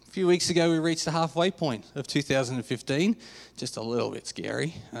A few weeks ago, we reached the halfway point of 2015. Just a little bit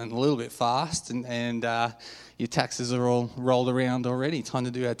scary and a little bit fast, and your taxes are all rolled around already. Time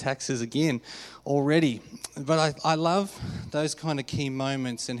to do our taxes again already. But I love those kind of key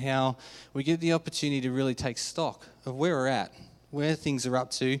moments and how we get the opportunity to really take stock of where we're at, where things are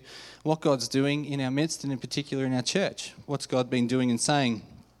up to, what God's doing in our midst, and in particular in our church. What's God been doing and saying?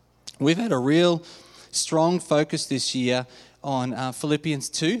 We've had a real strong focus this year on Philippians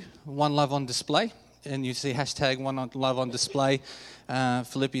 2, One Love on Display. And you see hashtag One Love on Display,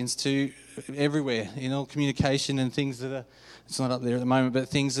 Philippians 2, everywhere, in all communication and things that are, it's not up there at the moment, but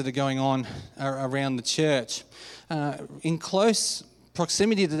things that are going on around the church. In close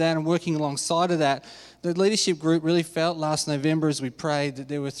proximity to that and working alongside of that, the leadership group really felt last November as we prayed that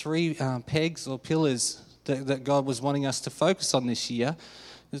there were three pegs or pillars that God was wanting us to focus on this year.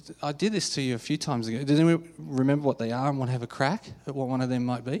 I did this to you a few times ago. Does anyone remember what they are and want to have a crack at what one of them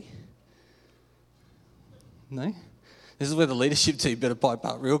might be? No? This is where the leadership team better pipe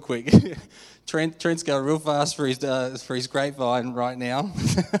up real quick. Trent's going real fast for his grapevine right now.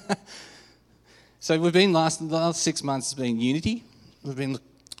 So we've been the last 6 months has been unity. We've been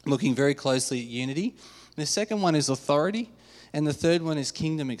looking very closely at unity. The second one is authority. And the third one is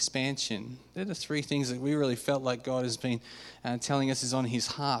kingdom expansion. They're the three things that we really felt like God has been telling us is on his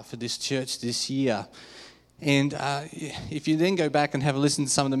heart for this church this year. And if you then go back and have a listen to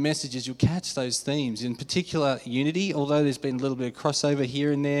some of the messages, you'll catch those themes. In particular, unity, although there's been a little bit of crossover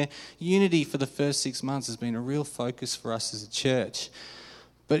here and there, unity for the first 6 months has been a real focus for us as a church.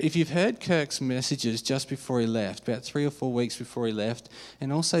 But if you've heard Kirk's messages just before he left, about 3 or 4 weeks before he left,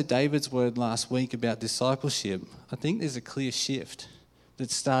 and also David's word last week about discipleship, I think there's a clear shift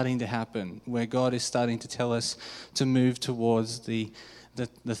that's starting to happen where God is starting to tell us to move towards the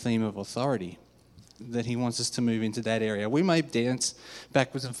theme of authority, that he wants us to move into that area. We may dance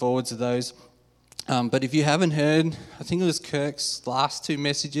backwards and forwards of those, but if you haven't heard, I think it was Kirk's last 2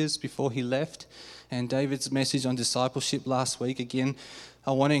 messages before he left, and David's message on discipleship last week again.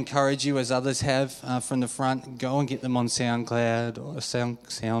 I want to encourage you, as others have from the front, go and get them on SoundCloud or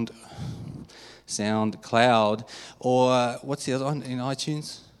SoundCloud, or what's the other one in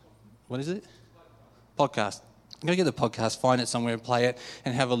iTunes? What is it? Podcast. Go get the podcast, find it somewhere, play it,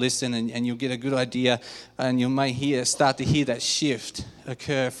 and have a listen, and you'll get a good idea, and you may start to hear that shift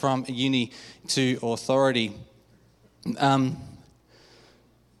occur from uni to authority. And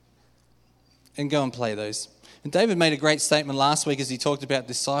go and play those. And David made a great statement last week as he talked about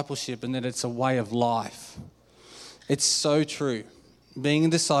discipleship and that it's a way of life. It's so true. Being a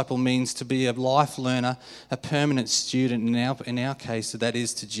disciple means to be a life learner, a permanent student. In our case, that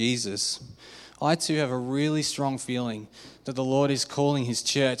is to Jesus. I too have a really strong feeling that the Lord is calling his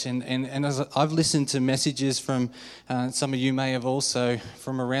church. And as I've listened to messages from some of you may have also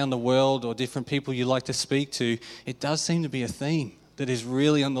from around the world or different people you like to speak to, it does seem to be a theme that is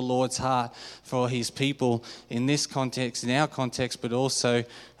really on the Lord's heart for his people in this context, in our context, but also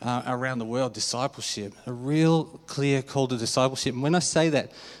around the world, discipleship. A real clear call to discipleship. And when I say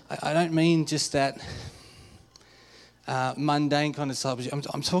that, I don't mean just that mundane kind of discipleship.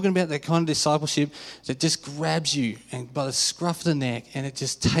 I'm talking about that kind of discipleship that just grabs you and by the scruff of the neck and it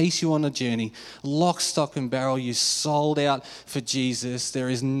just takes you on a journey. Lock, stock and barrel, you're sold out for Jesus. There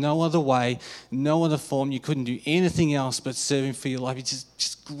is no other way, no other form. You couldn't do anything else but serve him for your life. It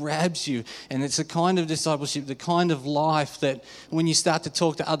just grabs you. And it's a kind of discipleship, the kind of life that when you start to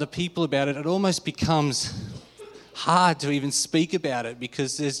talk to other people about it, it almost becomes hard to even speak about it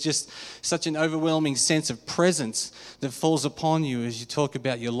because there's just such an overwhelming sense of presence that falls upon you as you talk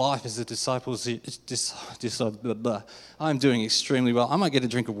about your life as a disciple. I'm doing extremely well. I might get a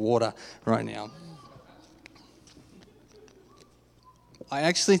drink of water right now. I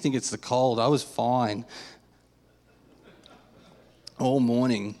actually think it's the cold. I was fine all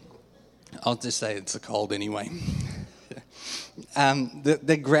morning. I'll just say it's the cold anyway.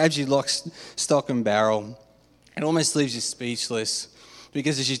 That grabs you lock, stock and barrel. It almost leaves you speechless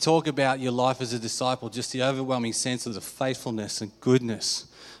because as you talk about your life as a disciple, just the overwhelming sense of the faithfulness and goodness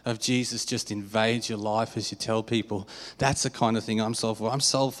of Jesus just invades your life as you tell people. That's the kind of thing I'm sold for. I'm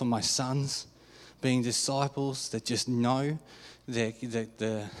sold for my sons being disciples that just know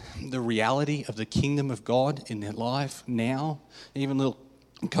the reality of the kingdom of God in their life now. Even little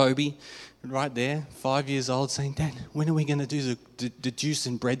Kobe right there, 5 years old, saying, Dad, when are we going to do the juice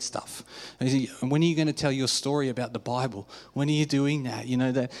and bread stuff? When are you going to tell your story about the Bible? When are you doing that? You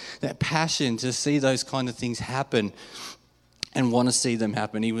know, that passion to see those kind of things happen and want to see them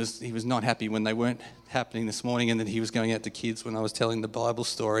happen. He was not happy when they weren't happening this morning and that he was going out to kids when I was telling the Bible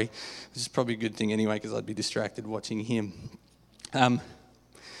story, which is probably a good thing anyway because I'd be distracted watching him.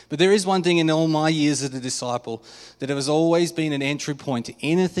 But But there is one thing in all my years as a disciple that has always been an entry point to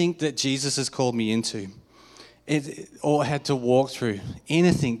anything that Jesus has called me into, or had to walk through,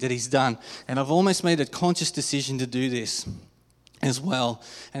 anything that he's done. And I've almost made a conscious decision to do this as well,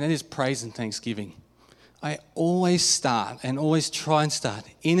 and that is praise and thanksgiving. I always start and always try and start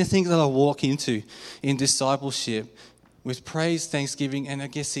anything that I walk into in discipleship with praise, thanksgiving, and I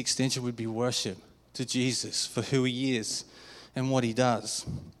guess the extension would be worship to Jesus for who he is and what he does.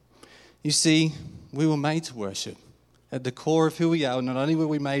 You see, we were made to worship. At the core of who we are, not only were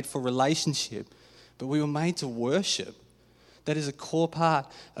we made for relationship, but we were made to worship. That is a core part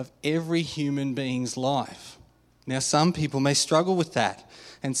of every human being's life. Now, some people may struggle with that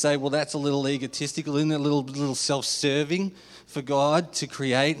and say, well, that's a little egotistical, isn't it? A little self-serving for God to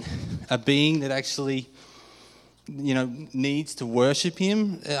create a being that actually, needs to worship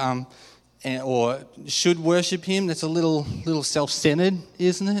him or should worship him. That's a little self-centered,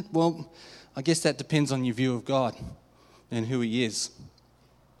 isn't it? Well, I guess that depends on your view of God and who he is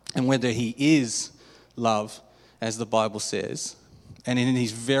and whether he is love, as the Bible says, and in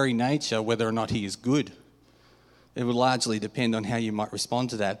his very nature, whether or not he is good. It will largely depend on how you might respond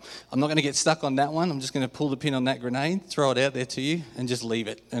to that. I'm not going to get stuck on that one. I'm just going to pull the pin on that grenade, throw it out there to you, and just leave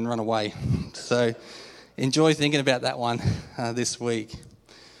it and run away. So enjoy thinking about that one this week.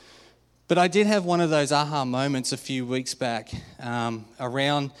 But I did have one of those aha moments a few weeks back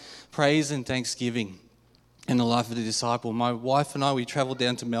around praise and thanksgiving in the life of the disciple. My wife and I, we travelled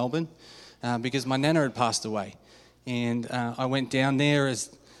down to Melbourne because my nana had passed away. And I went down there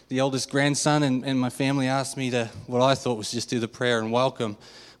as the oldest grandson, and my family asked me to, what I thought was just do the prayer and welcome,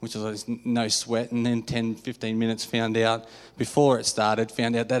 which was no sweat, and then 10, 15 minutes before it started,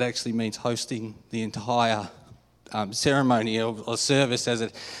 found out that actually means hosting the entire ceremony or service as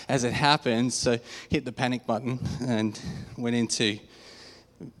it happened. So hit the panic button and went into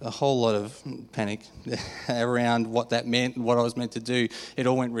a whole lot of panic around what that meant and what I was meant to do. It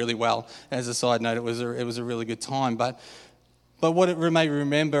all went really well. As a side note, it was a really good time, But what it may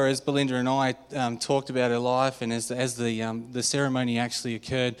remember, as Belinda and I talked about her life, and as the ceremony actually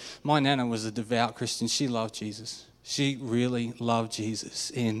occurred, my nana was a devout Christian. She loved Jesus. She really loved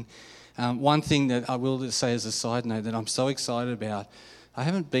Jesus. And one thing that I will say as a side note that I'm so excited about, I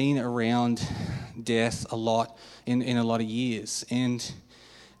haven't been around death a lot in a lot of years. And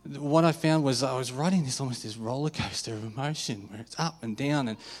what I found was I was riding almost this roller coaster of emotion where it's up and down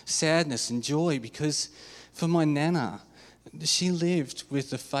and sadness and joy, because for my nana, she lived with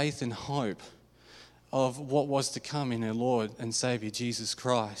the faith and hope of what was to come in her Lord and Saviour, Jesus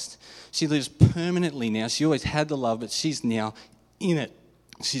Christ. She lives permanently now. She always had the love, but she's now in it.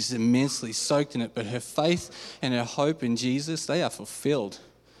 She's immensely soaked in it. But her faith and her hope in Jesus, they are fulfilled.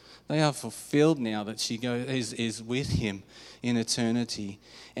 They are fulfilled now that she is with him in eternity.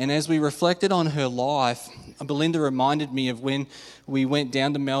 And as we reflected on her life, Belinda reminded me of when we went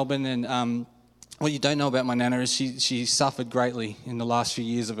down to Melbourne, and what you don't know about my nana is she suffered greatly in the last few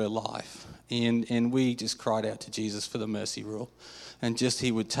years of her life. And we just cried out to Jesus for the mercy rule and just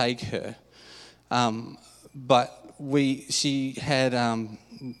he would take her. But she had a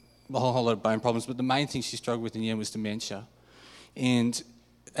whole lot of bone problems, but the main thing she struggled with in the end was dementia. And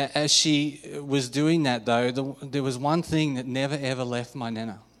as she was doing that, though, there was one thing that never, ever left my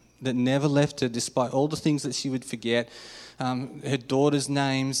nana, that never left her despite all the things that she would forget. Her daughters'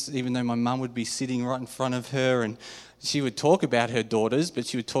 names, even though my mum would be sitting right in front of her, and she would talk about her daughters, but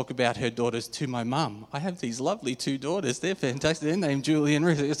she would talk about her daughters to my mum. I have these lovely two daughters. They're fantastic. They're named Julie and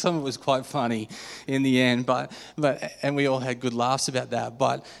Ruth. Some of it was quite funny in the end, but and we all had good laughs about that.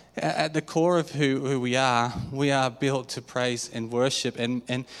 But at the core of who we are built to praise and worship.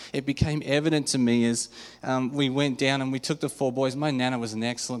 And it became evident to me as we went down and we took the four boys. My nana was an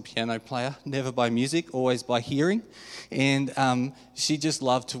excellent piano player, never by music, always by hearing. And she just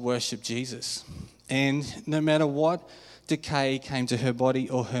loved to worship Jesus. And no matter what decay came to her body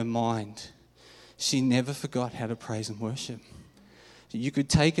or her mind, she never forgot how to praise and worship. You could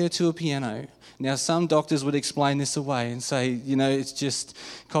take her to a piano. Now, some doctors would explain this away and say, it's just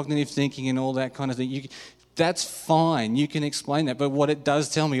cognitive thinking and all that kind of thing. That's fine. You can explain that. But what it does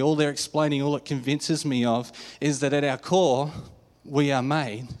tell me, all they're explaining, all it convinces me of, is that at our core, we are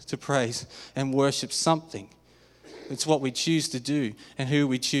made to praise and worship something. It's what we choose to do and who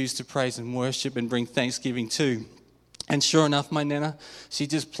we choose to praise and worship and bring thanksgiving to. And sure enough, my nana, she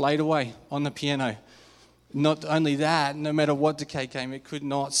just played away on the piano. Not only that, no matter what decay came, it could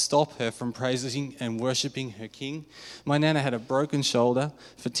not stop her from praising and worshipping her King. My Nana had a broken shoulder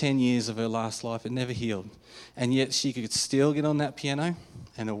for 10 years of her last life. It never healed. And yet she could still get on that piano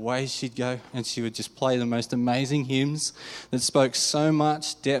and away she'd go, and she would just play the most amazing hymns that spoke so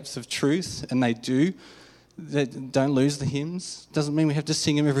much depth of truth, and they do. That don't lose the hymns. Doesn't mean we have to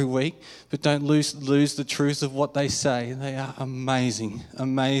sing them every week, but don't lose the truth of what they say. They are amazing,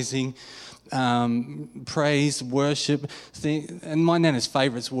 amazing. Praise, worship. And my Nana's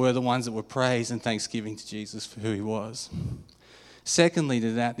favourites were the ones that were praise and thanksgiving to Jesus for who he was. Secondly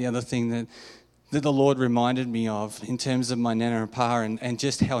to that, the other thing that the Lord reminded me of in terms of my Nana and Pa and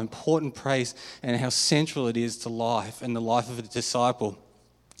just how important praise and how central it is to life and the life of a disciple.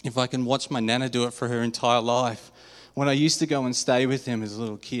 If I can watch my Nana do it for her entire life. When I used to go and stay with them as a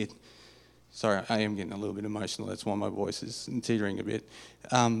little kid. Sorry, I am getting a little bit emotional. That's why my voice is teetering a bit.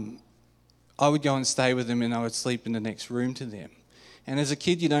 I would go and stay with them and I would sleep in the next room to them. And as a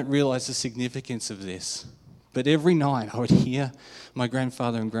kid, you don't realise the significance of this. But every night I would hear my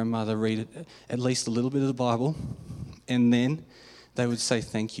grandfather and grandmother read at least a little bit of the Bible, and then they would say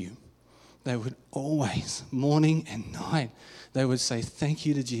thank you. They would always, morning and night, they would say thank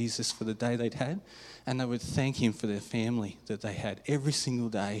you to Jesus for the day they'd had, and they would thank him for their family that they had every single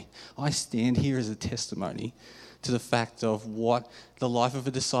day. I stand here as a testimony to the fact of what the life of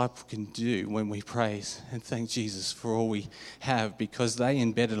a disciple can do when we praise and thank Jesus for all we have, because they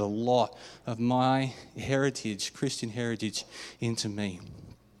embedded a lot of my heritage, Christian heritage, into me.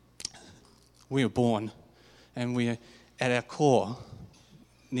 We are born, and we are, at our core,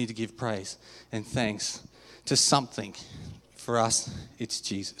 need to give praise and thanks to something. For us, it's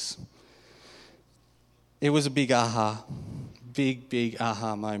Jesus. It was a big aha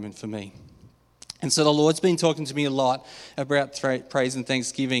moment for me. And so the Lord's been talking to me a lot about praise and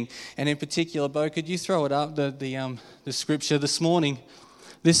thanksgiving. And in particular, Bo, could you throw it up, the scripture this morning?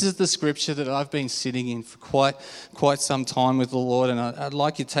 This is the scripture that I've been sitting in for quite some time with the Lord. And I'd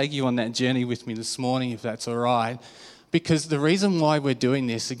like to take you on that journey with me this morning, if that's all right. Because the reason why we're doing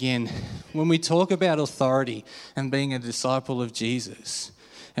this, again, when we talk about authority and being a disciple of Jesus,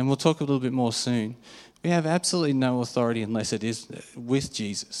 and we'll talk a little bit more soon, we have absolutely no authority unless it is with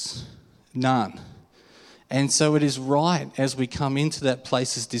Jesus. None. And so it is right as we come into that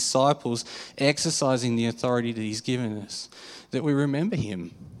place as disciples, exercising the authority that he's given us, that we remember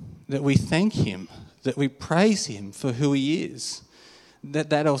him, that we thank him, that we praise him for who he is,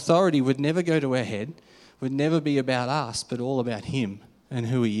 that authority would never go to our head, would never be about us, but all about him and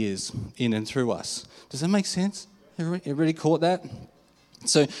who he is in and through us. Does that make sense? Everybody caught that?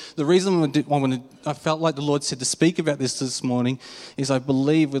 So the reason I felt like the Lord said to speak about this morning is I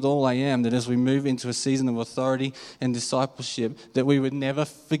believe with all I am that as we move into a season of authority and discipleship, that we would never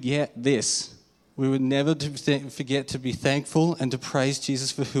forget this. We would never forget to be thankful and to praise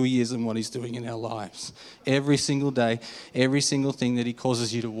Jesus for who he is and what he's doing in our lives. Every single day, every single thing that he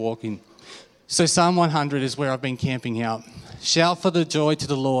causes you to walk in. So Psalm 100 is where I've been camping out. Shout for the joy to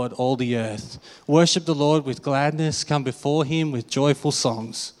the Lord, all the earth. Worship the Lord with gladness. Come before him with joyful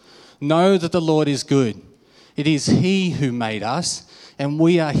songs. Know that the Lord is good. It is he who made us, and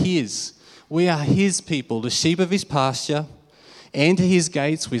we are his. We are his people, the sheep of his pasture. Enter his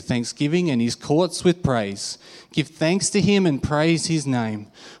gates with thanksgiving and his courts with praise. Give thanks to him and praise his name.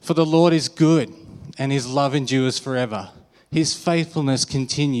 For the Lord is good, and his love endures forever. His faithfulness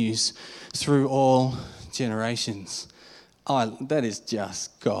continues through all generations. Oh, that is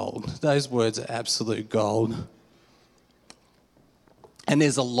just gold. Those words are absolute gold. And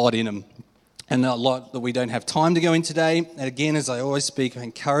there's a lot in them. And a lot that we don't have time to go in today. And again, as I always speak, I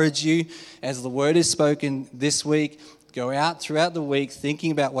encourage you, as the word is spoken this week, go out throughout the week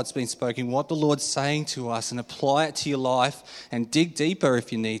thinking about what's been spoken, what the Lord's saying to us, and apply it to your life and dig deeper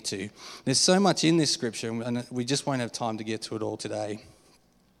if you need to. There's so much in this scripture, and we just won't have time to get to it all today.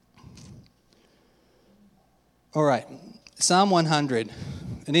 All right, Psalm 100,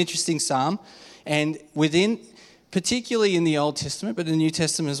 an interesting psalm, and particularly in the Old Testament, but in the New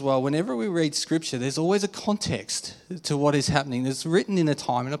Testament as well, whenever we read Scripture, there's always a context to what is happening. It's written in a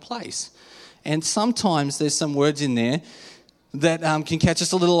time and a place, and sometimes there's some words in there that can catch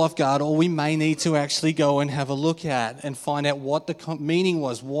us a little off guard, or we may need to actually go and have a look at and find out what the meaning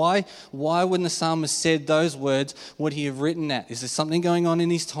was. Why when the psalmist said those words would he have written that? Is there something going on in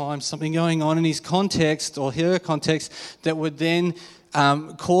his time, something going on in his context or her context that would then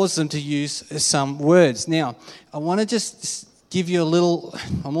cause them to use some words? Now, I want to just give you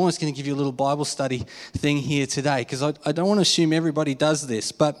I'm almost going to give you a little Bible study thing here today, because I don't want to assume everybody does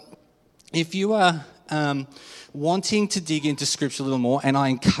this, but if you are wanting to dig into Scripture a little more, and I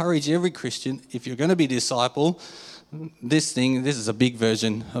encourage every Christian, if you're going to be a disciple, this is a big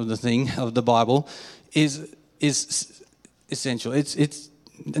version of the Bible, is essential. It's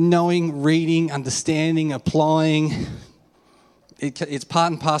knowing, reading, understanding, applying. It's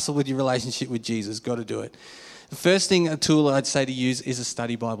part and parcel with your relationship with Jesus. Got to do it. The first thing, a tool I'd say to use is a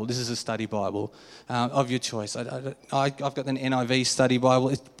study Bible. This is a study Bible of your choice. I've got an NIV study Bible.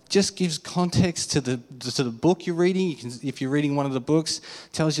 It just gives context to the book you're reading. If you're reading one of the books,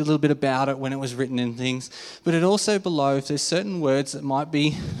 tells you a little bit about it, when it was written and things. But it also below, if there's certain words that might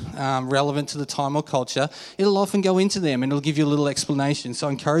be relevant to the time or culture, it'll often go into them and it'll give you a little explanation. So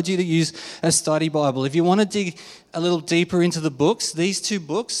I encourage you to use a study Bible. If you want to dig a little deeper into the books, these two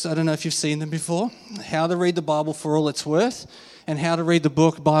books, I don't know if you've seen them before, How to Read the Bible for All It's Worth and How to Read the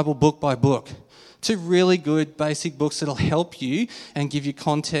Bible Book by Book. Two really good basic books that'll help you and give you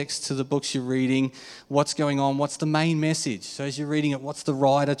context to the books you're reading, what's going on, what's the main message. So as you're reading it, what's the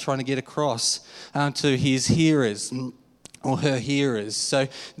writer trying to get across to his hearers or her hearers. So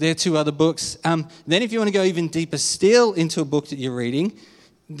there are two other books. Then if you want to go even deeper still into a book that you're reading,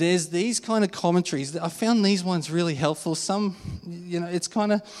 there's these kind of commentaries. I found these ones really helpful. Some, it's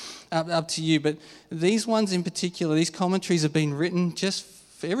kind of up to you, but these ones in particular, these commentaries have been written just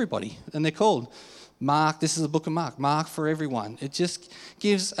for everybody, and they're called Mark. This is the book of Mark for everyone. It just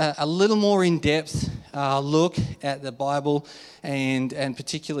gives a little more in-depth look at the Bible and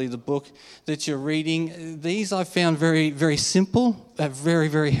particularly the book that you're reading. These I found very, very simple, very,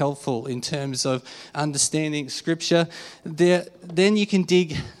 very helpful in terms of understanding Scripture. Then you can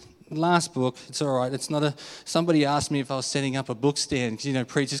dig. Last book, it's all right. It's not somebody asked me if I was setting up a book stand, because,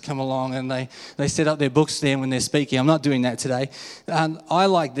 preachers come along and they set up their book stand when they're speaking. I'm not doing that today. I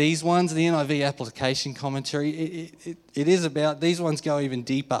like these ones, the NIV application commentary. It is about, these ones go even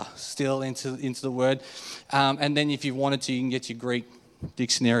deeper still into the word. And then if you wanted to, you can get your Greek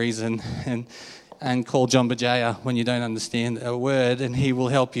dictionaries and call John Bajaya when you don't understand a word, and he will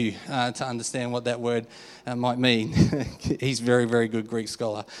help you to understand what that word might mean. He's a very, very good Greek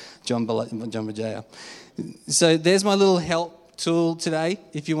scholar, John Bajaya. So there's my little help tool today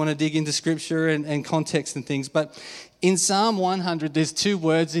if you want to dig into Scripture and context and things. But in Psalm 100, there's two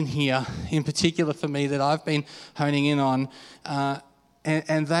words in here in particular for me that I've been honing in on,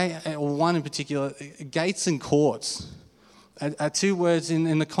 and one in particular, gates and courts. Are two words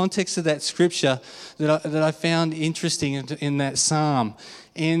in the context of that scripture that I found interesting in that psalm.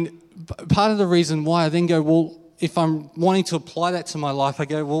 And part of the reason why I then go, well, if I'm wanting to apply that to my life, I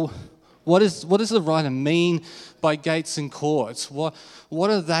go, well, what does the writer mean by gates and courts? What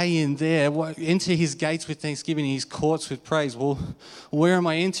are they in there? Enter his gates with thanksgiving, his courts with praise. Well, where am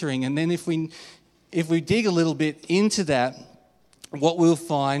I entering? And then if we dig a little bit into that, what we'll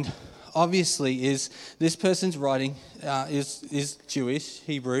find obviously is this person's writing is Jewish,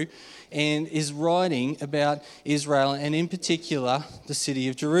 Hebrew, and is writing about Israel and in particular the city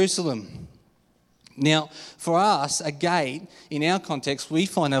of Jerusalem. Now, for us, a gate, in our context, we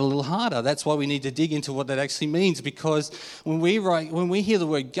find that a little harder. That's why we need to dig into what that actually means, because when we hear the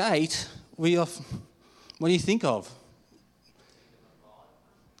word gate, what do you think of?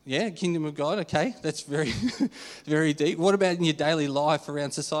 Yeah, kingdom of God, okay. That's very, very deep. What about in your daily life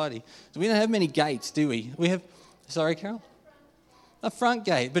around society? We don't have many gates, do we? We have, sorry, Carol? A front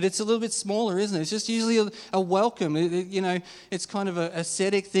gate, but it's a little bit smaller, isn't it? It's just usually a welcome. It's kind of an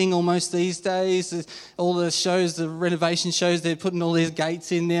aesthetic thing almost these days. All the shows, the renovation shows, they're putting all these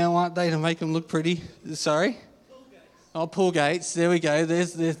gates in now, aren't they, to make them look pretty? Sorry? Pool gates. Oh, pool gates. There we go.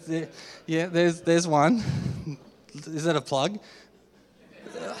 There's one. Is that a plug?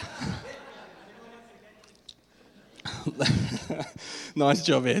 Nice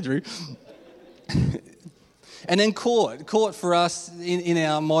job, Andrew. And then court for us in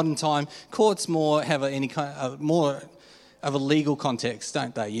our modern time, courts more have more of a legal context,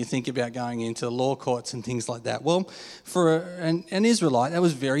 don't they? You think about going into law courts and things like that. Well, for an Israelite, that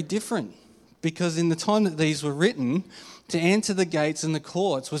was very different, because in the time that these were written, to enter the gates and the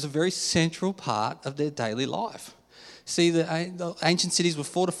courts was a very central part of their daily life. See, the ancient cities were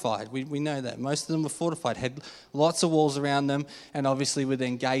fortified. We know that. Most of them were fortified, had lots of walls around them, and obviously were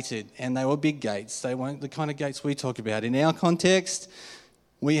then gated. And they were big gates. They weren't the kind of gates we talk about. In our context,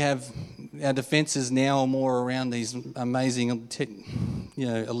 we have our defences now are more around these amazing,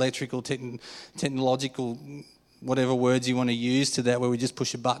 electrical, technological, whatever words you want to use to that, where we just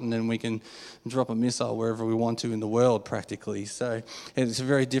push a button and we can drop a missile wherever we want to in the world practically. So it's a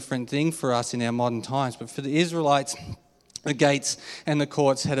very different thing for us in our modern times. But for the Israelites, the gates and the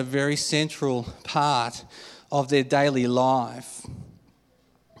courts had a very central part of their daily life.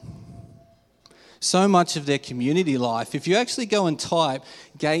 So much of their community life. If you actually go and type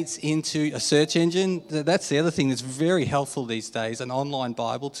Gates into a search engine, that's the other thing that's very helpful these days, an online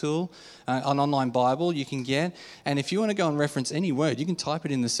Bible tool, an online Bible you can get. And if you want to go and reference any word, you can type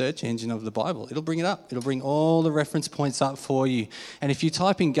it in the search engine of the Bible. It'll bring it up. It'll bring all the reference points up for you. And if you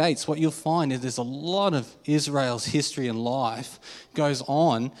type in Gates, what you'll find is there's a lot of Israel's history and life goes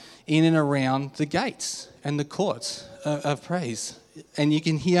on in and around the gates and the courts of praise. And you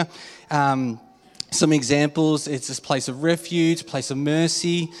can hear some examples. It's this place of refuge, place of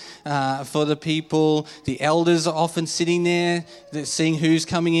mercy for the people. The elders are often sitting there, seeing who's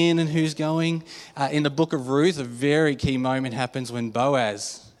coming in and who's going. In the book of Ruth, a very key moment happens when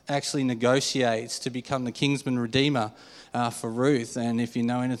Boaz actually negotiates to become the kinsman redeemer for Ruth. And if you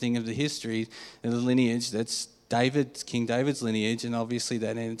know anything of the history, the lineage, that's King David's lineage, and obviously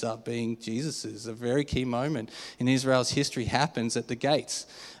that ends up being Jesus's. A very key moment in Israel's history happens at the gates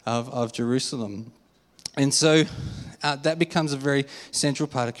of Jerusalem. And so that becomes a very central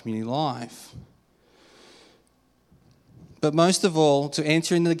part of community life. But most of all, to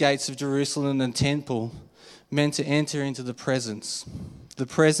enter into the gates of Jerusalem and the temple meant to enter into the presence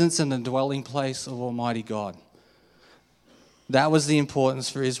and the dwelling place of Almighty God. That was the importance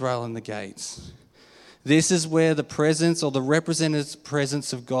for Israel in the gates. This is where the presence or the representative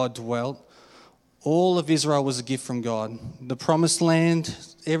presence of God dwelt. All of Israel was a gift from God. The promised land,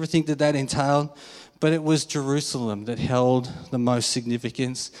 everything that entailed. But it was Jerusalem that held the most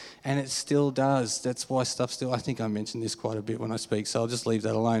significance, and it still does. That's why I think I mentioned this quite a bit when I speak, so I'll just leave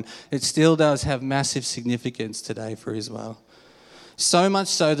that alone. It still does have massive significance today for Israel. So much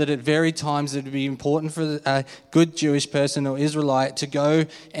so that at very times it would be important for a good Jewish person or Israelite to go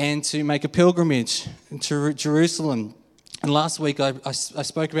and to make a pilgrimage to Jerusalem. And last week I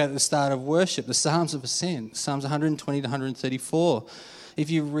spoke about at the start of worship, the Psalms of Ascent, Psalms 120 to 134. If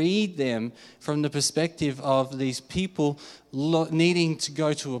you read them from the perspective of these people needing to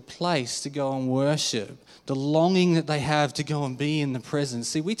go to a place to go and worship, the longing that they have to go and be in the presence.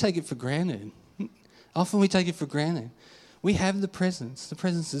 See, we take it for granted. Often we take it for granted. We have the presence. The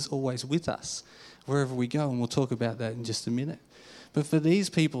presence is always with us wherever we go, and we'll talk about that in just a minute. But for these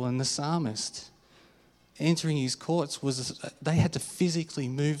people and the psalmist, entering his courts they had to physically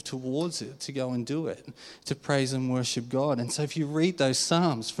move towards it to go and do it, to praise and worship God. And so if you read those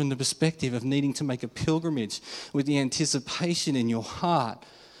Psalms from the perspective of needing to make a pilgrimage with the anticipation in your heart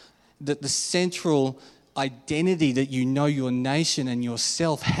that the central identity that you know your nation and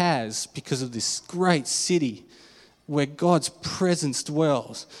yourself has because of this great city where God's presence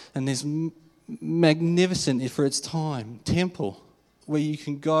dwells, and there's magnificent for its time temple where you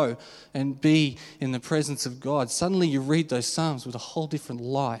can go and be in the presence of God. Suddenly you read those Psalms with a whole different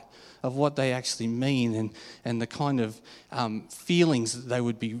light of what they actually mean and the kind of feelings that they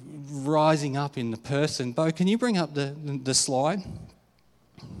would be rising up in the person. Bo, can you bring up the slide?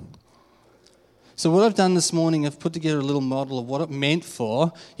 So what I've done this morning, I've put together a little model of what it meant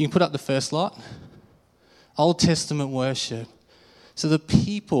for, you can put up the first lot, Old Testament worship. So the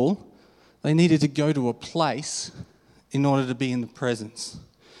people, they needed to go to a place in order to be in the presence.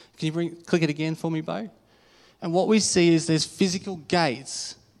 Can you click it again for me, Bo? And what we see is there's physical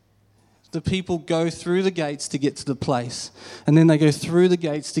gates. The people go through the gates to get to the place, and then they go through the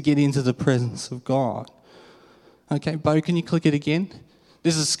gates to get into the presence of God. Okay, Bo, can you click it again?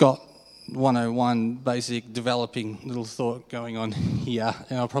 This is Scott 101 basic developing little thought going on here,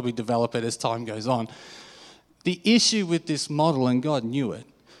 and I'll probably develop it as time goes on. The issue with this model, and God knew it,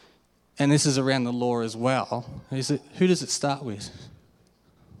 and this is around the law as well, is that who does it start with?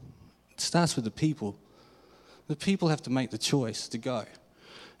 It starts with the people. The people have to make the choice to go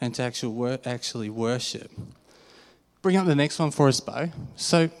and to actually worship. Bring up the next one for us, Bo.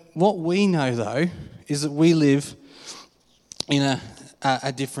 So what we know, though, is that we live in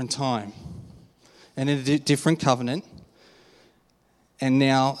a different time and in a different covenant, and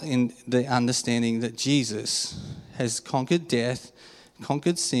now in the understanding that Jesus has conquered death,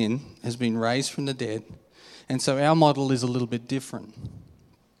 conquered sin, has been raised from the dead, and so our model is a little bit different.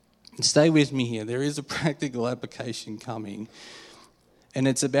 Stay with me here. There is a practical application coming, and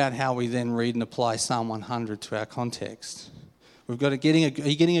it's about how we then read and apply Psalm 100 to our context. Are you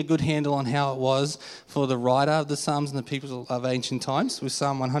getting a good handle on how it was for the writer of the Psalms and the people of ancient times with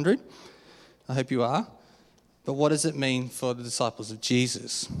Psalm 100? I hope you are. But what does it mean for the disciples of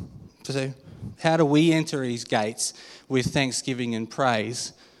Jesus? So how do we enter his gates with thanksgiving and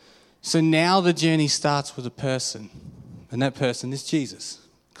praise? So now the journey starts with a person, and that person is Jesus,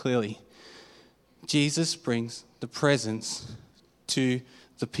 clearly. Jesus brings the presence to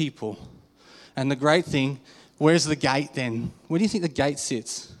the people. And the great thing, where's the gate then? Where do you think the gate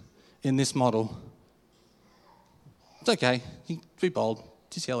sits in this model? It's okay. You can be bold.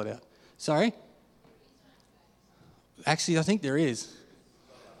 Just yell it out. Sorry? Actually, I think there is.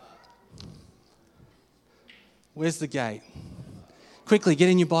 Where's the gate? Quickly, get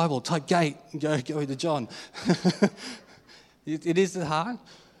in your Bible, type gate, and go to John. It is hard,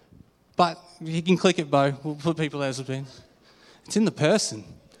 but you can click it, Bo. We'll put people as have been. It's in the person.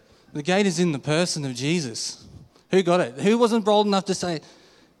 The gate is in the person of Jesus. Who got it? Who wasn't bold enough to say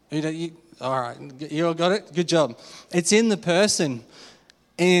it? All right, you all got it? Good job. It's in the person.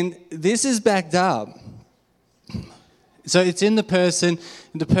 And this is backed up. So it's in the person.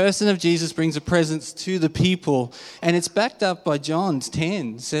 The person of Jesus brings a presence to the people. And it's backed up by John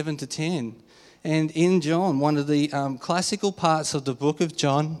 10, 7 to 10. And in John, one of the classical parts of the book of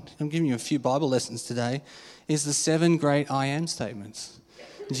John, I'm giving you a few Bible lessons today, is the 7 great I am statements.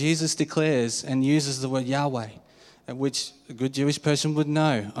 Jesus declares and uses the word Yahweh, which a good Jewish person would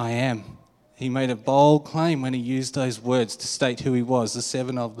know, I am. He made a bold claim when he used those words to state who he was, the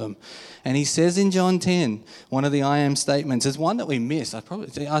 7 of them. And he says in John 10, one of the I am statements, is one that we miss. I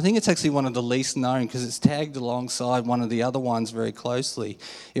think it's actually one of the least known because it's tagged alongside one of the other ones very closely.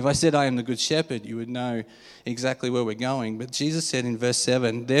 If I said I am the good shepherd, you would know exactly where we're going. But Jesus said in verse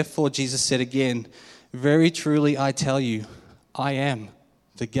 7, therefore Jesus said again, very truly I tell you, I am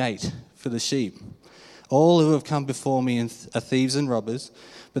the gate for the sheep. All who have come before me are thieves and robbers,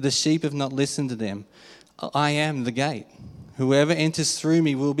 but the sheep have not listened to them. I am the gate. Whoever enters through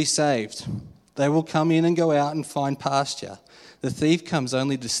me will be saved. They will come in and go out and find pasture. The thief comes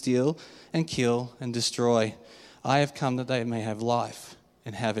only to steal and kill and destroy. I have come that they may have life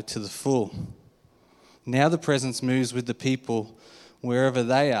and have it to the full. Now the presence moves with the people wherever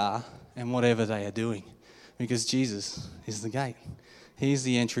they are and whatever they are doing, because Jesus is the gate. He's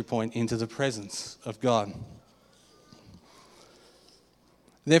the entry point into the presence of God.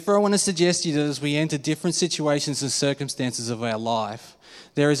 Therefore, I want to suggest to you that as we enter different situations and circumstances of our life,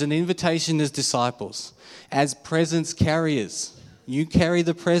 there is an invitation as disciples, as presence carriers. You carry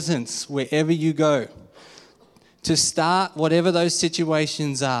the presence wherever you go. To start whatever those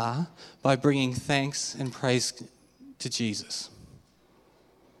situations are by bringing thanks and praise to Jesus.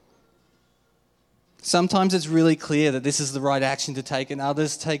 Sometimes it's really clear that this is the right action to take, and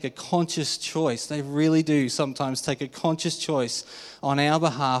others take a conscious choice. They really do sometimes take a conscious choice on our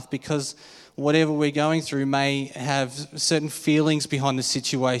behalf because whatever we're going through may have certain feelings behind the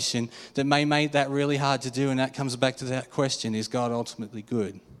situation that may make that really hard to do, and that comes back to that question, is God ultimately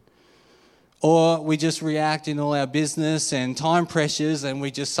good? Or we just react in all our business and time pressures and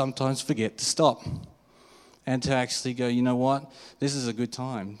we just sometimes forget to stop. And to actually go, you know what, this is a good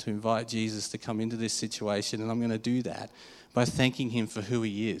time to invite Jesus to come into this situation, and I'm going to do that by thanking him for who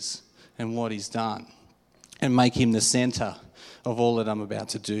he is and what he's done and make him the centre of all that I'm about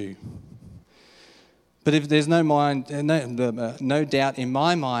to do. But if there's no doubt in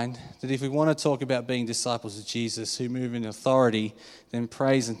my mind that if we want to talk about being disciples of Jesus who move in authority, then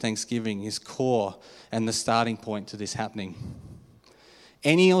praise and thanksgiving is core and the starting point to this happening.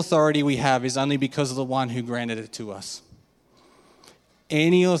 Any authority we have is only because of the one who granted it to us.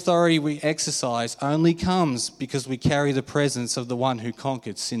 Any authority we exercise only comes because we carry the presence of the one who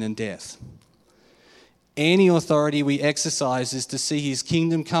conquered sin and death. Any authority we exercise is to see his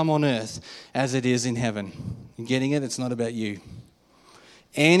kingdom come on earth as it is in heaven. You getting it? It's not about you.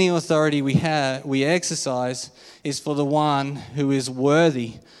 Any authority we exercise is for the one who is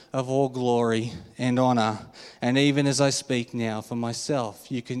worthy of all glory and honour. And even as I speak now for myself,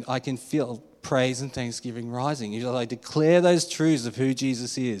 I can feel praise and thanksgiving rising. As I declare those truths of who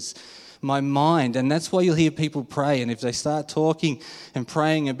Jesus is, my mind, and that's why you'll hear people pray, and if they start talking and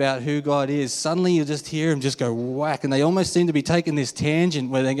praying about who God is, suddenly you'll just hear them just go whack, and they almost seem to be taking this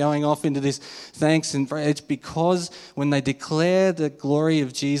tangent where they're going off into this thanks and praise. It's because when they declare the glory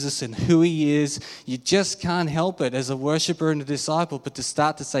of Jesus and who he is, you just can't help it as a worshipper and a disciple but to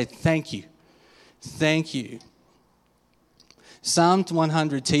start to say thank you. Thank you. Psalm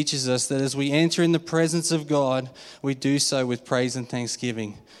 100 teaches us that as we enter in the presence of God, we do so with praise and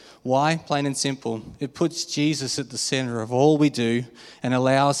thanksgiving. Why? Plain and simple. It puts Jesus at the center of all we do and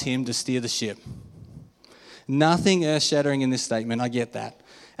allows him to steer the ship. Nothing earth-shattering in this statement, I get that.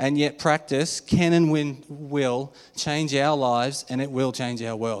 And yet practice can and will change our lives, and it will change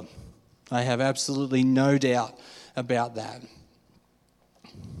our world. I have absolutely no doubt about that.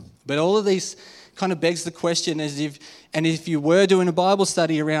 But all of these kind of begs the question, if you were doing a Bible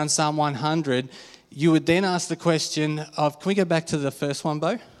study around Psalm 100, you would then ask the question of, can we go back to the first one,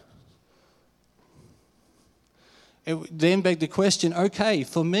 Bo? It then begged the question, okay,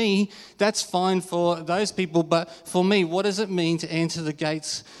 for me, that's fine for those people, but for me, what does it mean to enter the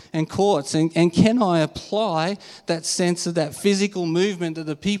gates and courts? And can I apply that sense of that physical movement that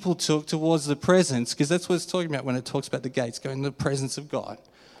the people took towards the presence? Because that's what it's talking about when it talks about the gates, going to the presence of God.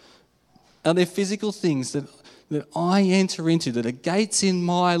 Are there physical things that I enter into, that are gates in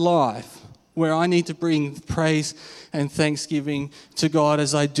my life, where I need to bring praise and thanksgiving to God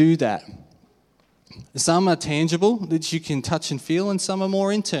as I do that? Some are tangible, that you can touch and feel, and some are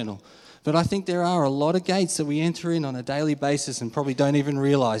more internal. But I think there are a lot of gates that we enter in on a daily basis and probably don't even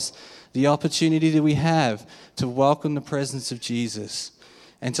realize the opportunity that we have to welcome the presence of Jesus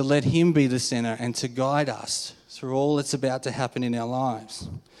and to let him be the center and to guide us through all that's about to happen in our lives.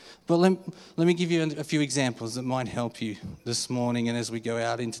 But let me give you a few examples that might help you this morning and as we go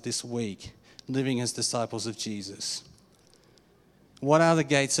out into this week, living as disciples of Jesus. What are the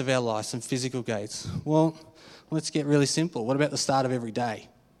gates of our life, some physical gates? Well, let's get really simple. What about the start of every day?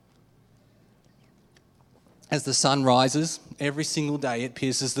 As the sun rises, every single day it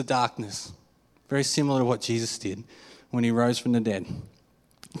pierces the darkness. Very similar to what Jesus did when he rose from the dead,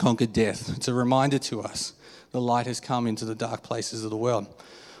 conquered death. It's a reminder to us the light has come into the dark places of the world.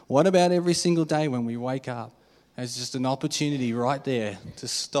 What about every single day when we wake up as just an opportunity right there to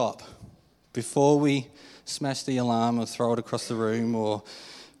stop before we smash the alarm or throw it across the room or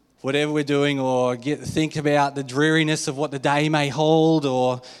whatever we're doing, or think about the dreariness of what the day may hold,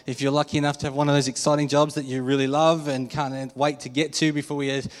 or if you're lucky enough to have one of those exciting jobs that you really love and can't wait to get to before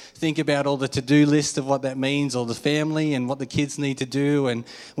we think about all the to-do list of what that means, or the family and what the kids need to do and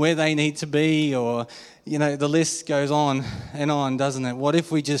where they need to be, or, the list goes on and on, doesn't it? What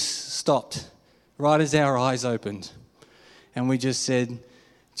if we just stopped right as our eyes opened and we just said,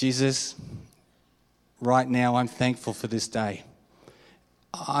 Jesus, right now I'm thankful for this day.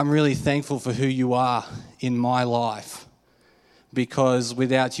 I'm really thankful for who you are in my life, because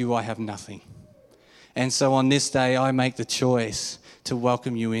without you I have nothing. And so on this day I make the choice to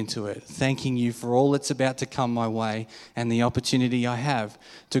welcome you into it, thanking you for all that's about to come my way and the opportunity I have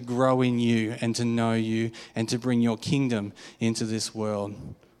to grow in you and to know you and to bring your kingdom into this world.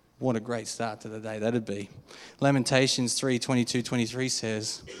 What a great start to the day that'd be. Lamentations 3:22-23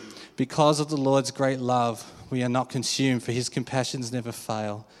 says, because of the Lord's great love, we are not consumed, for his compassions never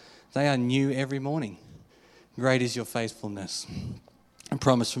fail. They are new every morning. Great is your faithfulness. A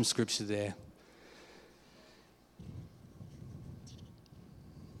promise from Scripture there.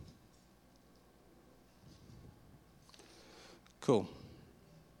 Cool.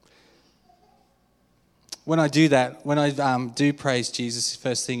 When I do that, when I do praise Jesus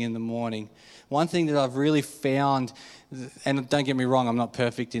first thing in the morning, one thing that I've really found, and don't get me wrong, I'm not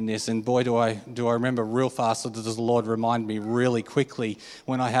perfect in this, and boy do I remember real fast, or does the Lord remind me really quickly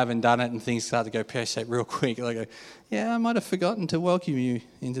when I haven't done it and things start to go pear-shaped real quick. I go, yeah, I might have forgotten to welcome you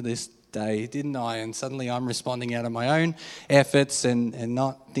into this day, didn't I? And suddenly I'm responding out of my own efforts and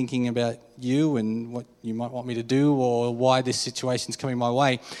not thinking about you and what you might want me to do or why this situation's coming my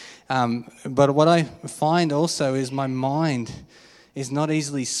way. But what I find also is my mind is not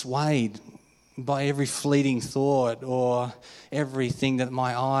easily swayed by every fleeting thought or everything that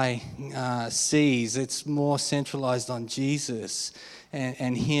my eye sees. It's more centralized on Jesus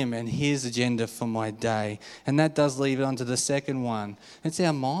and him and his agenda for my day. And that does lead on to the second one. It's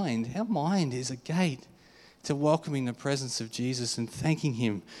our mind. Our mind is a gate to welcoming the presence of Jesus and thanking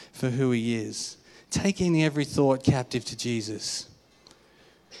him for who he is. Taking every thought captive to Jesus.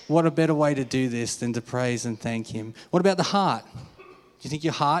 What a better way to do this than to praise and thank him. What about the heart? Do you think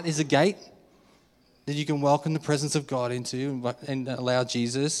your heart is a gate that you can welcome the presence of God into and allow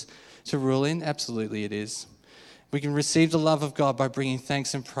Jesus to rule in? Absolutely it is. We can receive the love of God by bringing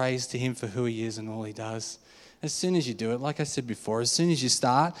thanks and praise to him for who he is and all he does. As soon as you do it, like I said before, as soon as you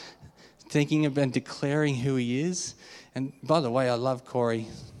start thinking about and declaring who he is, and by the way, I love Corey.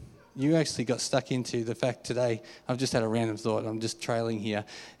 You actually got stuck into the fact today, I've just had a random thought, I'm just trailing here.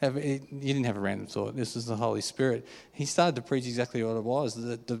 You didn't have a random thought, this is the Holy Spirit. He started to preach exactly what it was.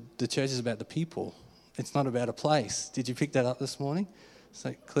 The church is about the people. It's not about a place. Did you pick that up this morning?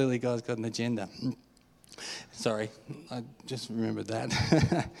 So clearly God's got an agenda. Sorry, I just remembered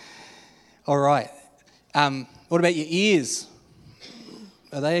that. All right. What about your ears?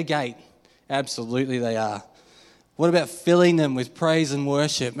 Are they a gate? Absolutely they are. What about filling them with praise and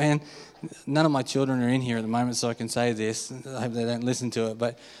worship? Man, none of my children are in here at the moment, so I can say this. I hope they don't listen to it,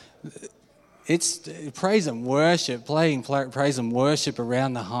 but it's praise and worship, playing praise and worship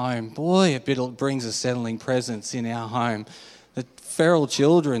around the home. Boy, it brings a settling presence in our home. The feral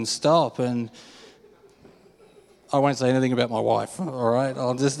children stop and I won't say anything about my wife, all right?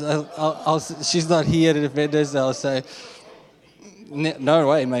 She's not here to defend us. I'll say, no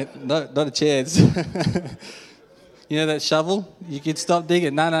way, mate, not a chance. You know that shovel? You can stop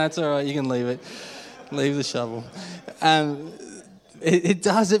digging. No, it's all right. You can leave it. Leave the shovel. It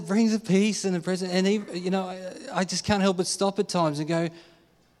does. It brings a peace and a presence. And I just can't help but stop at times and go,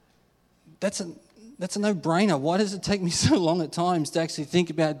 that's a no-brainer. Why does it take me so long at times to actually think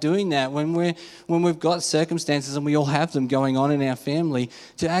about doing that when we've got circumstances, and we all have them going on in our family,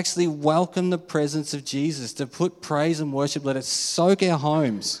 to actually welcome the presence of Jesus, to put praise and worship, let it soak our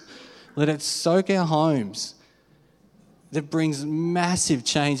homes. Let it soak our homes. That brings massive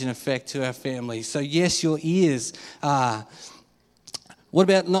change and effect to our family. So yes, your ears are. What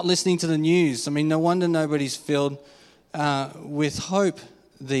about not listening to the news? I mean, no wonder nobody's filled with hope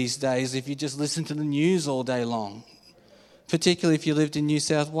these days if you just listen to the news all day long. Particularly if you lived in New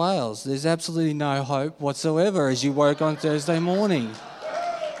South Wales. There's absolutely no hope whatsoever as you woke on Thursday morning.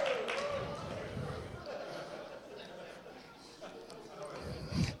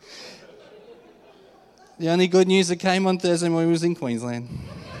 The only good news that came on Thursday morning was in Queensland.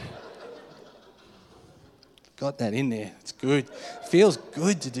 Got that in there. It's good. Feels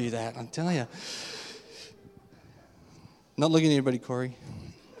good to do that, I tell you. Not looking at anybody, Corey.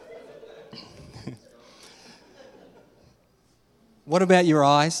 What about your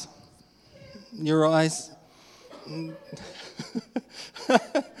eyes? Your eyes?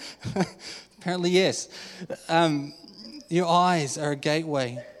 Apparently, yes. Your eyes are a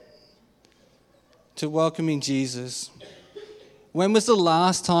gateway to welcoming Jesus. When was the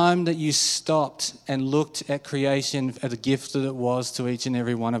last time that you stopped and looked at creation as a gift that it was to each and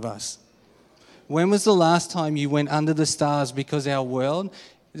every one of us? When was the last time you went under the stars? Because our world,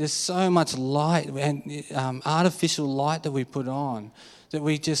 there's so much light and artificial light that we put on that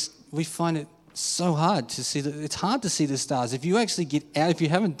we find it so hard to see. It's hard to see the stars. If you actually get out, if you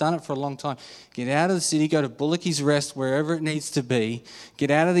haven't done it for a long time, get out of the city, go to Bullock's Rest, wherever it needs to be, get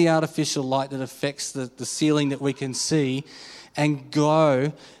out of the artificial light that affects the ceiling that we can see, and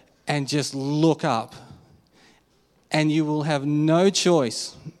go and just look up. And you will have no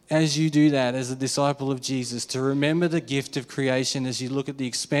choice as you do that as a disciple of Jesus to remember the gift of creation as you look at the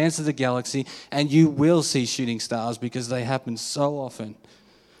expanse of the galaxy, and you will see shooting stars because they happen so often.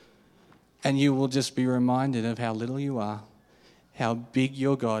 And you will just be reminded of how little you are, how big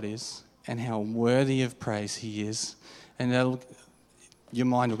your God is, and how worthy of praise He is. And your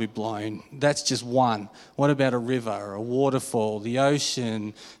mind will be blown. That's just one. What about a river, a waterfall, the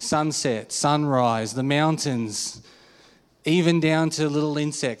ocean, sunset, sunrise, the mountains, even down to little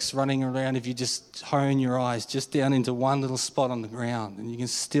insects running around? If you just hone your eyes just down into one little spot on the ground, and you can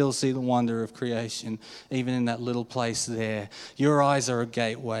still see the wonder of creation, even in that little place there. Your eyes are a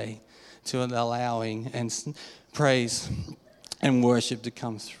gateway to allowing and praise and worship to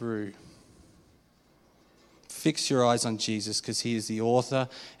come through. Fix your eyes on Jesus because He is the author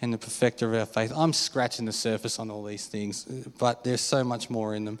and the perfecter of our faith. I'm scratching the surface on all these things, but there's so much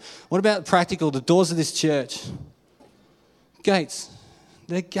more in them. What about practical? The doors of this church. Gates.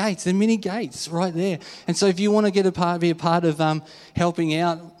 They're gates. They're mini gates right there. And so if you want to be a part of helping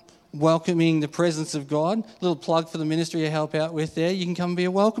out, welcoming the presence of God, a little plug for the ministry I help out with there, you can come and be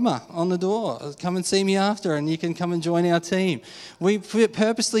a welcomer on the door. Come and see me after, and you can come and join our team. We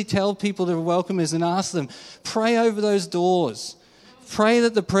purposely tell people to welcome us and ask them, pray over those doors. Pray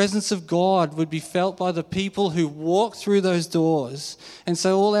that the presence of God would be felt by the people who walk through those doors. And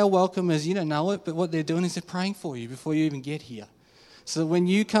so all our welcomers, you don't know it, but what they're doing is they're praying for you before you even get here. So that when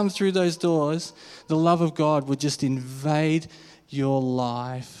you come through those doors, the love of God would just invade your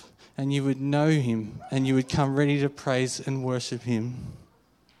life, and you would know Him, and you would come ready to praise and worship Him.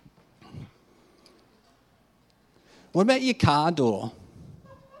 What about your car door?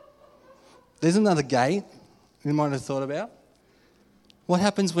 There's another gate you might have thought about. What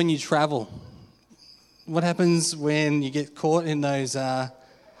happens when you travel? What happens when you get caught in those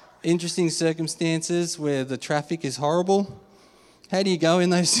interesting circumstances where the traffic is horrible? How do you go in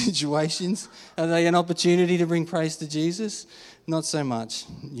those situations? Are they an opportunity to bring praise to Jesus? Not so much,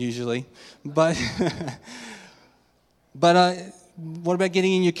 usually. But what about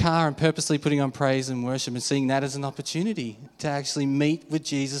getting in your car and purposely putting on praise and worship and seeing that as an opportunity to actually meet with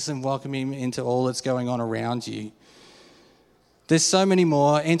Jesus and welcome Him into all that's going on around you? There's so many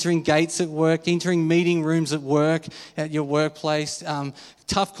more. Entering gates at work, entering meeting rooms at work, at your workplace,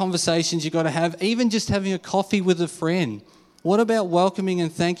 tough conversations you've got to have, even just having a coffee with a friend. What about welcoming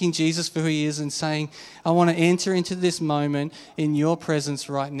and thanking Jesus for who He is and saying, I want to enter into this moment in your presence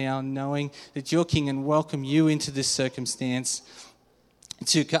right now, knowing that you're King, and welcome you into this circumstance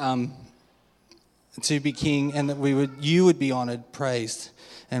to to be king, and that you would be honoured, praised,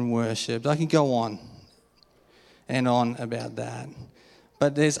 and worshipped. I can go on and on about that.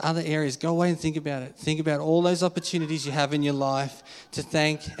 But there's other areas. Go away and think about it. Think about all those opportunities you have in your life to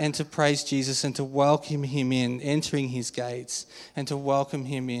thank and to praise Jesus and to welcome him in, entering his gates, and to welcome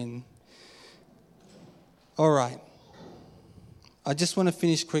him in. All right. I just want to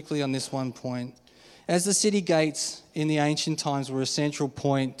finish quickly on this one point. As the city gates in the ancient times were a central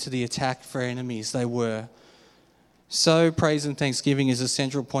point to the attack for enemies, they were, so praise and thanksgiving is a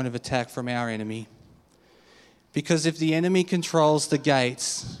central point of attack from our enemy. Because if the enemy controls the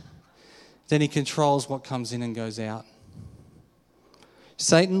gates, then he controls what comes in and goes out.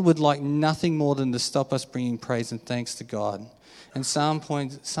 Satan would like nothing more than to stop us bringing praise and thanks to God. And Psalm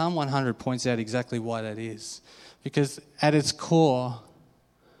 100 points out exactly why that is. Because at its core,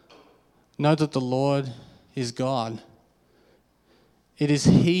 know that the Lord is God. It is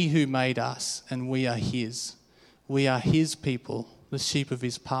he who made us, and we are his. We are his people, the sheep of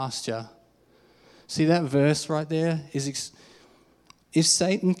his pasture. See that verse right there? If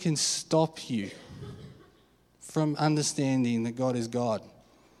Satan can stop you from understanding that God is God,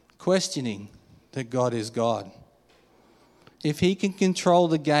 questioning that God is God, if he can control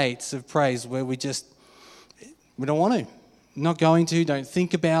the gates of praise where we don't want to, not going to, don't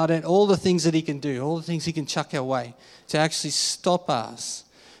think about it, all the things that he can do, all the things he can chuck our way to actually stop us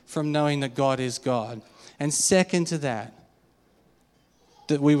from knowing that God is God. And second to that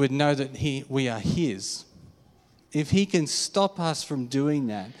we would know that we are his. If he can stop us from doing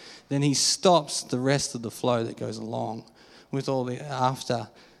that, then he stops the rest of the flow that goes along with after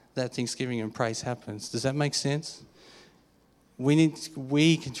that thanksgiving and praise happens. Does that make sense?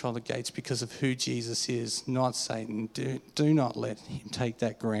 We control the gates because of who Jesus is, not Satan. Do not let him take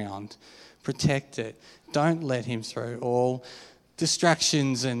that ground. Protect it. Don't let him throw all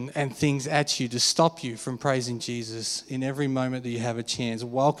distractions and things at you to stop you from praising Jesus in every moment that you have a chance.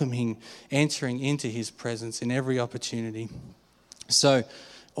 Welcome him entering into his presence in every opportunity. So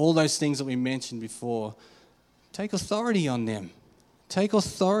all those things that we mentioned before, take authority on them. Take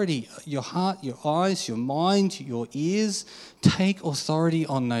authority, your heart, your eyes, your mind, your ears. Take authority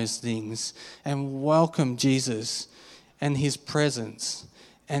on those things and welcome Jesus and his presence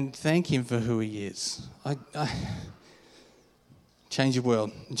and thank him for who he is. Change your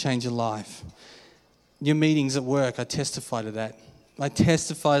world and change your life. Your meetings at work, I testify to that. I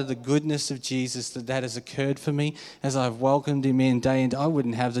testify to the goodness of Jesus that has occurred for me as I've welcomed him in day and day. I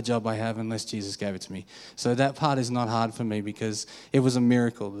wouldn't have the job I have unless Jesus gave it to me. So that part is not hard for me because it was a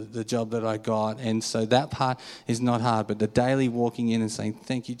miracle, the job that I got. And so that part is not hard. But the daily walking in and saying,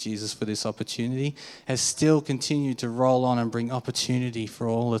 thank you, Jesus, for this opportunity has still continued to roll on and bring opportunity for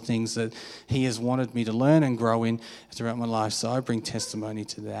all the things that he has wanted me to learn and grow in throughout my life. So I bring testimony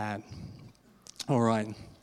to that. All right.